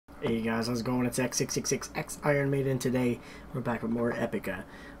Hey guys, how's it going? It's X666X Iron Maiden. Today we're back with more Epica.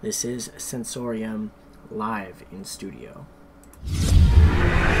 This is Sensorium live in studio.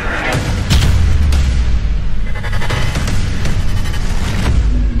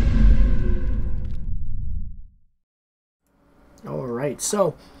 Alright,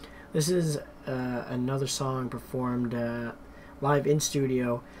 so this is another song performed live in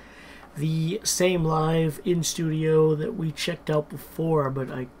studio. The same live in studio that we checked out before, but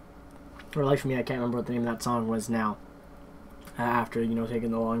for the life of me, I can't remember what the name of that song was now. After,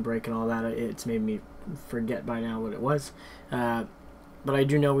 taking the long break and all that, it's made me forget by now what it was. But I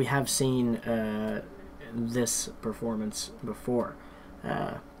do know we have seen this performance before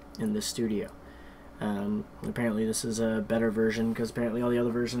in this studio. Apparently this is a better version, because apparently all the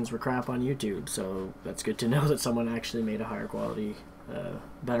other versions were crap on YouTube, so that's good to know that someone actually made a higher quality,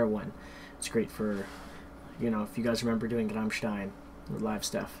 better one. It's great for, if you guys remember doing Rammstein, the live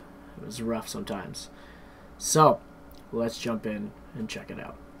stuff. It was rough sometimes. So, let's jump in and check it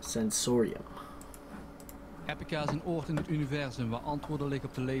out. Sensorium. Epica is een oord in het universum waar antwoorden liggen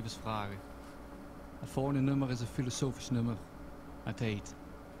op de levensvragen. Het volgende nummer is een filosofisch nummer. Het heet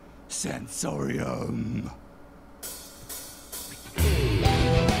Sensorium.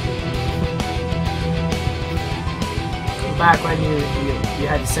 Back when you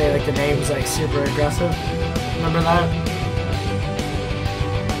had to say like the names like super aggressive. Remember that?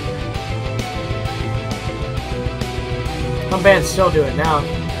 Some bands still do it now.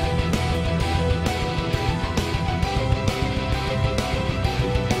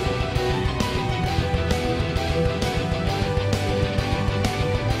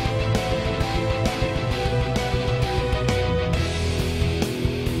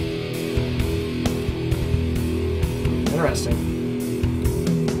 Interesting.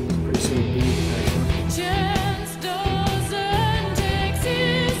 Pretty sweet beat, actually.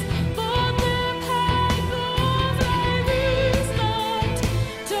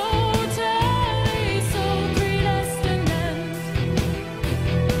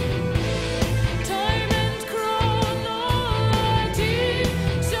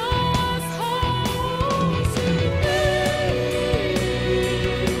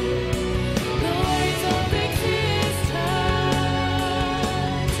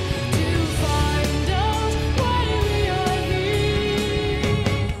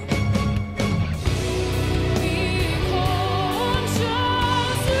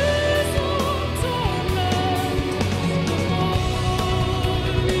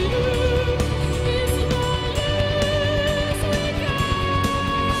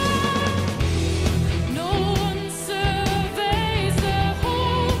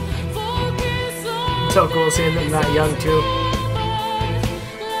 So cool seeing them that young too.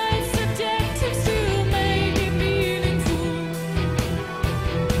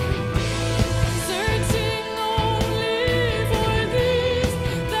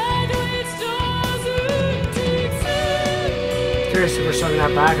 Curious if we're starting to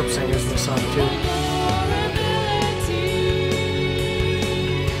have backup singers in this song too.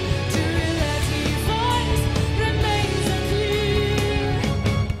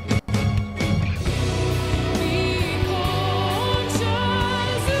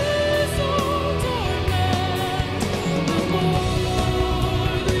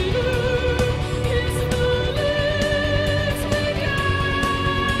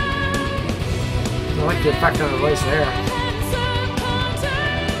 I like the effect on her voice there.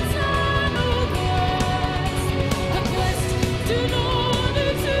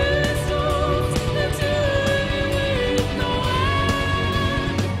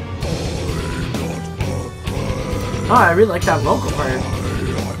 Oh, I really like that vocal part.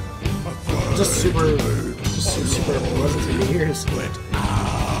 Just super pleasant to the ears.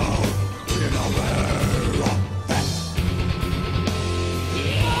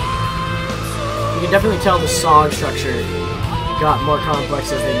 You can definitely tell the song structure got more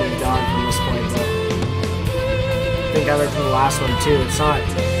complex as they moved on from this point, but I think I learned from the last one too. It's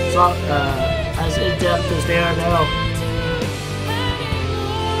not as in-depth as they are now.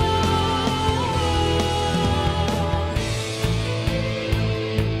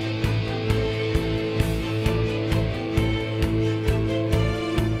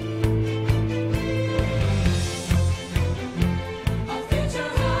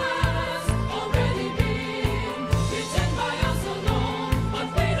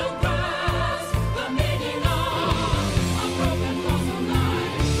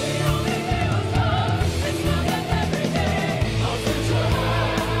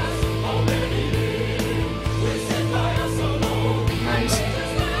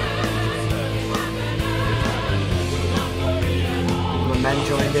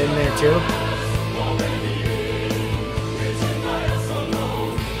 in there too.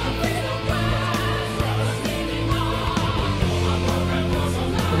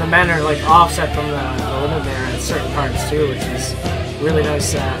 And the men are like offset from the women there at certain parts too, which is really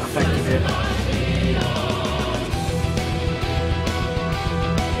nice effect of it.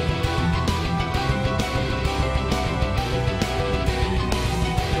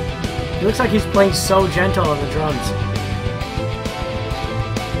 It looks like he's playing so gentle on the drums.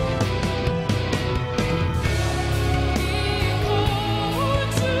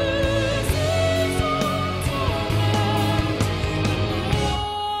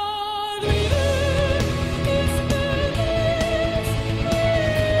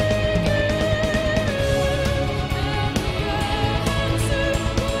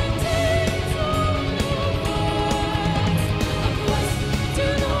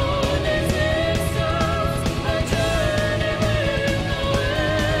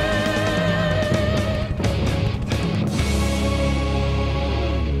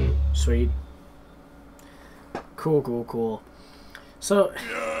 Sweet. Cool, cool, cool. So,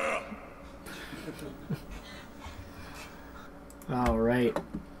 all right.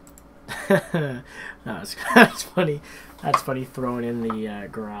 No, that's funny. That's funny throwing in the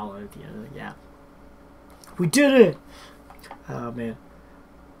growl at the end. Yeah, we did it. Oh man.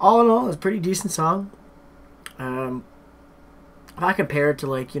 All in all, it's a pretty decent song. If I compare it to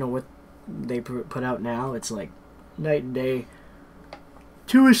like what they put out now, it's like night and day.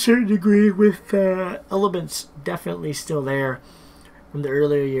 To a certain degree, with elements definitely still there from the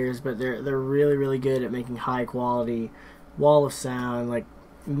earlier years, but they're really, really good at making high quality wall of sound, like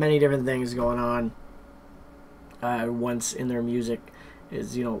many different things going on once in their music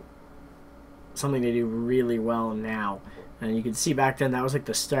is something they do really well now. And you can see back then that was like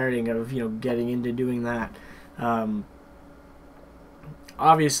the starting of getting into doing that.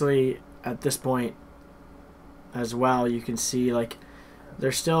 Obviously at this point as well, you can see like they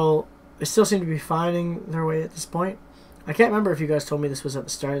still seem to be finding their way at this point. I can't remember if you guys told me this was at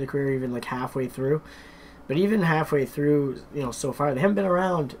the start of the career, even like halfway through. But even halfway through, so far, they haven't been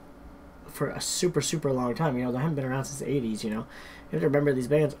around for a super, super long time. They haven't been around since the 80s, You have to remember these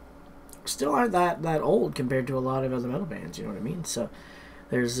bands still aren't that old compared to a lot of other metal bands, you know what I mean? So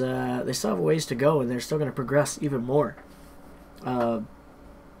there's they still have a ways to go, and they're still going to progress even more.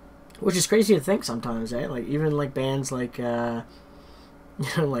 Which is crazy to think sometimes, eh? Like even like bands like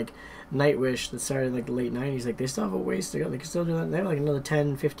like Nightwish that started in like the late 90s, like they still have a ways to go. They can still do that. They have like another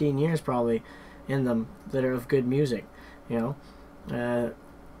 10, 15 years probably in them that are of good music, if they're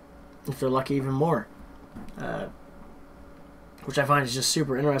lucky, even more. Which I find is just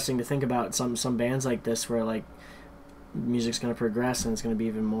super interesting to think about some bands like this where like music's going to progress and it's going to be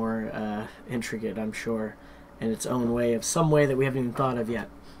even more intricate, I'm sure, in its own way, of some way that we haven't even thought of yet.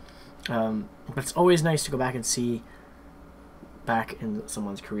 But it's always nice to go back and see back in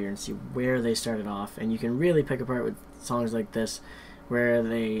someone's career and see where they started off, and you can really pick apart with songs like this where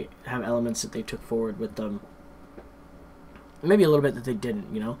they have elements that they took forward with them, maybe a little bit that they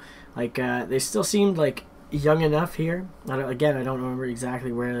didn't, like they still seemed like young enough here. I don't remember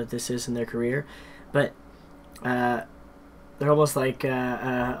exactly where this is in their career, but they're almost like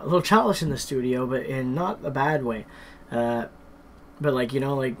a little childish in the studio, but in not a bad way, but like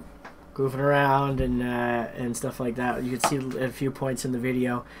like goofing around and stuff like that. You can see a few points in the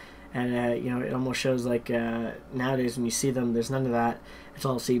video, and it almost shows like nowadays when you see them, there's none of that. It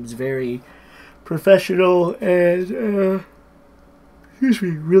all seems very professional and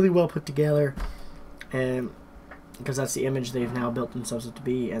really well put together, and because that's the image they've now built themselves up to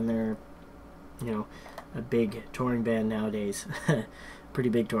be, and they're a big touring band nowadays. Pretty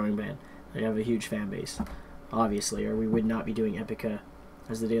big touring band. They have a huge fan base, obviously, or we would not be doing Epica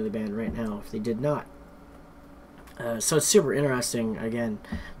as the daily band right now if they did not. So it's super interesting, again,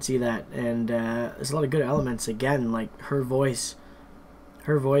 to see that. And there's a lot of good elements, again, like her voice,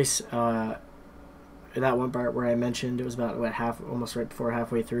 that one part where I mentioned it was about almost right before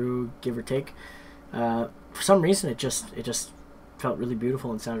halfway through, give or take. For some reason, it just felt really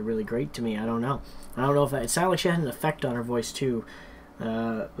beautiful and sounded really great to me. I don't know if it sounded like she had an effect on her voice too.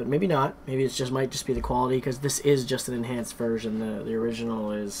 But maybe not. Maybe it might just be the quality, because this is just an enhanced version. The original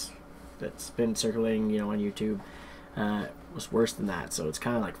that's been circulating, on YouTube, was worse than that. So it's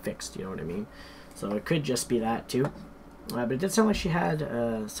kind of like fixed, you know what I mean? So it could just be that too. But it did sound like she had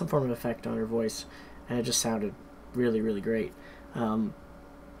some form of effect on her voice, and it just sounded really, really great.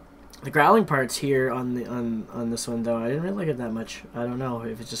 The growling parts here on this one, though, I didn't really like it that much. I don't know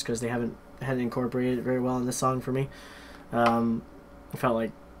if it's just because they hadn't incorporated it very well in this song for me. It felt like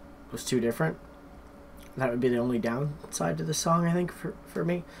it was too different. that would be the only downside to the song, I think, for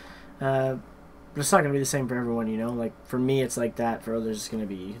me. But it's not going to be the same for everyone, you know? Like, for me, it's like that. For others, it's going to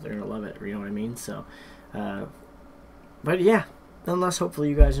be, they're going to love it, you know what I mean? So, but yeah, nonetheless, hopefully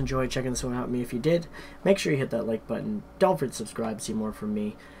you guys enjoyed checking this one out. Me, if you did, make sure you hit that like button. Don't forget to subscribe to see more from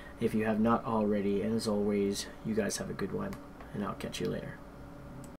me if you have not already. And as always, you guys have a good one, and I'll catch you later.